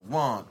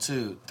1,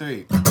 2,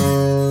 3.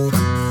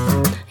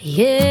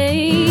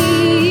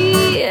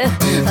 Yeah,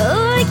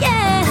 oh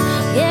yeah,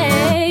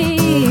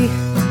 yeah.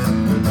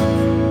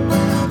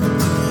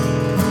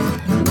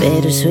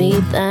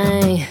 Bittersweet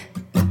thing,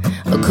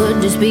 or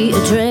could this be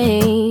a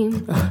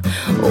dream?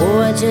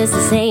 Or just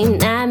the same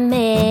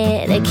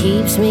nightmare that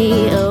keeps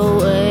me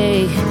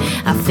awake?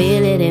 I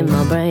feel it in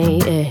my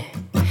brain,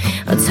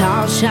 a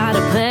tall shot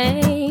of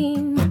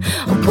pain.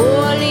 A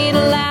poor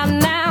little life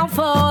now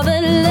for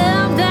the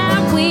love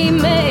that we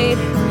made.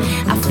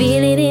 I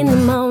feel it in the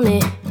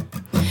morning,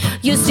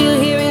 you're still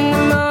here in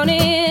the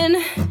morning.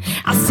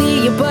 I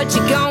see you but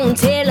you're gone,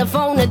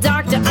 telephone the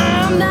doctor,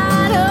 I'm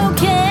not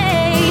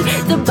okay.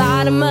 The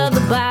bottom of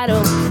the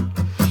bottle,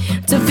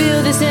 to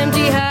fill this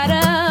empty heart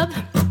up.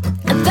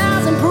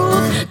 1,000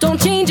 proof, don't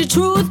change the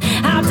truth.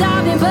 I'll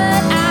dive in but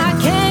I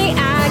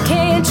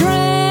can't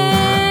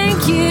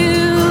drink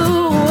you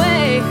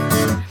away.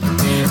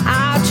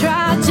 I've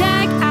tried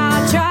Jack,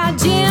 I've tried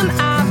Jim,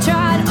 I've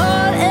tried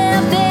all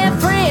of their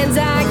friends.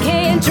 I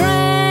can't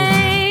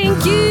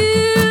drink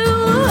you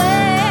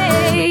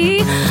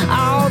away.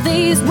 All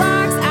these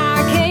rocks,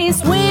 I can't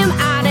swim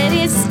out of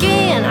this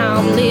skin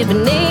I'm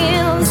living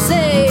in.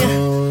 Say,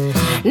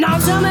 now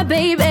tell me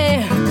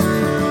baby,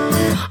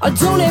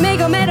 don't they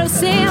make a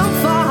medicine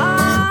for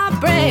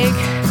heartbreak?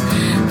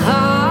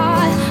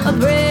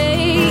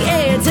 Heartbreak,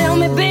 yeah, tell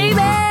me baby,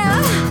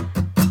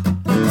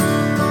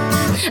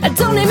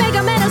 don't they make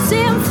a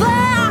medicine for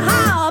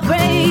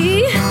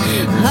heartbreak?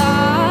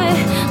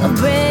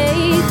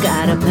 Heartbreak,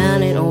 got a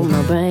pounding on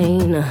my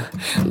brain,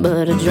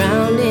 but I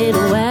drowned it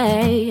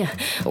away.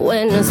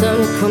 When the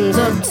sun comes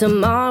up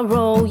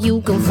tomorrow,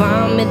 you can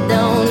find me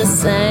down the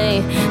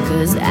same.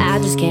 Cause I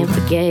just can't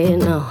forget,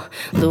 no,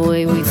 the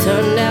way we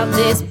turned out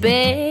this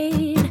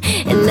bed.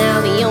 And now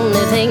the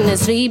only thing that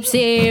sleeps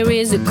here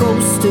is a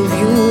ghost of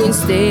you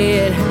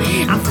instead.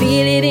 I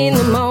feel it in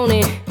the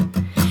morning,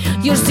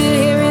 you're still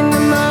here in the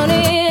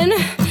morning.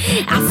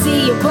 I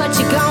see you but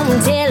you're gone,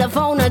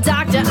 telephone a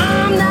doctor,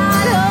 I'm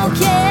not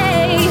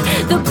okay.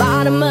 The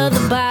bottom of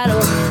the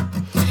bottle,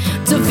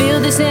 to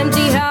fill this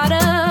empty heart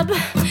up.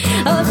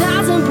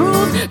 1,000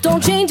 proof,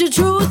 don't change the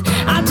truth.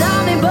 I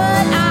dive in but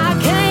I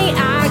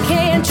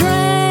can't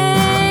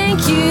drink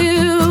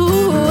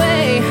you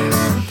away.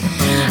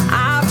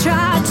 I've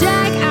tried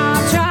Jack,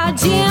 I've tried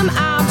Jim,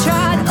 I've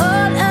tried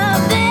all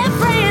of their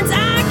friends.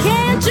 I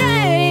can't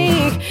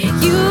drink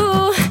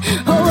you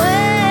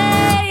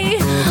away.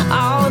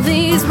 All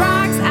these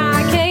rocks,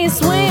 I can't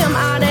swim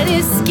out of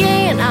this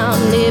skin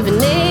I'm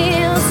living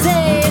in.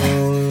 Say,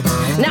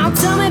 now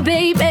tell me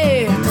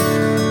baby,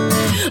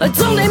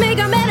 don't they make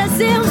a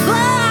medicine for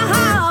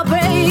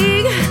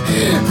heartbreak?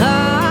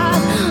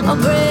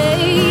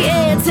 Heartbreak,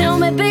 yeah, tell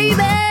me baby,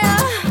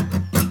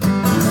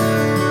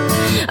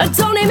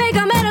 don't they make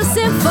a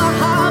medicine for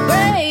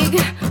heartbreak?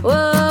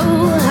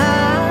 Whoa,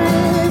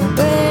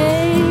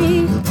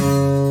 heartbreak.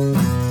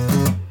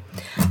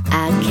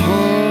 I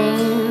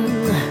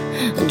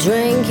can't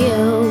drink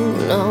you,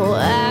 no,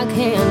 I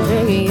can't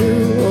drink you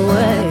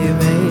away,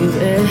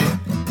 baby.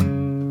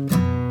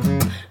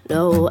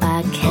 No,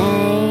 I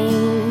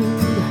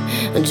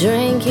can't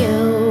drink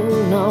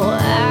you, no,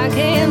 I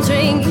can't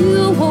drink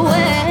you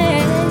away.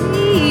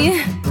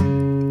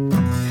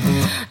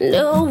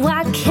 No,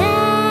 I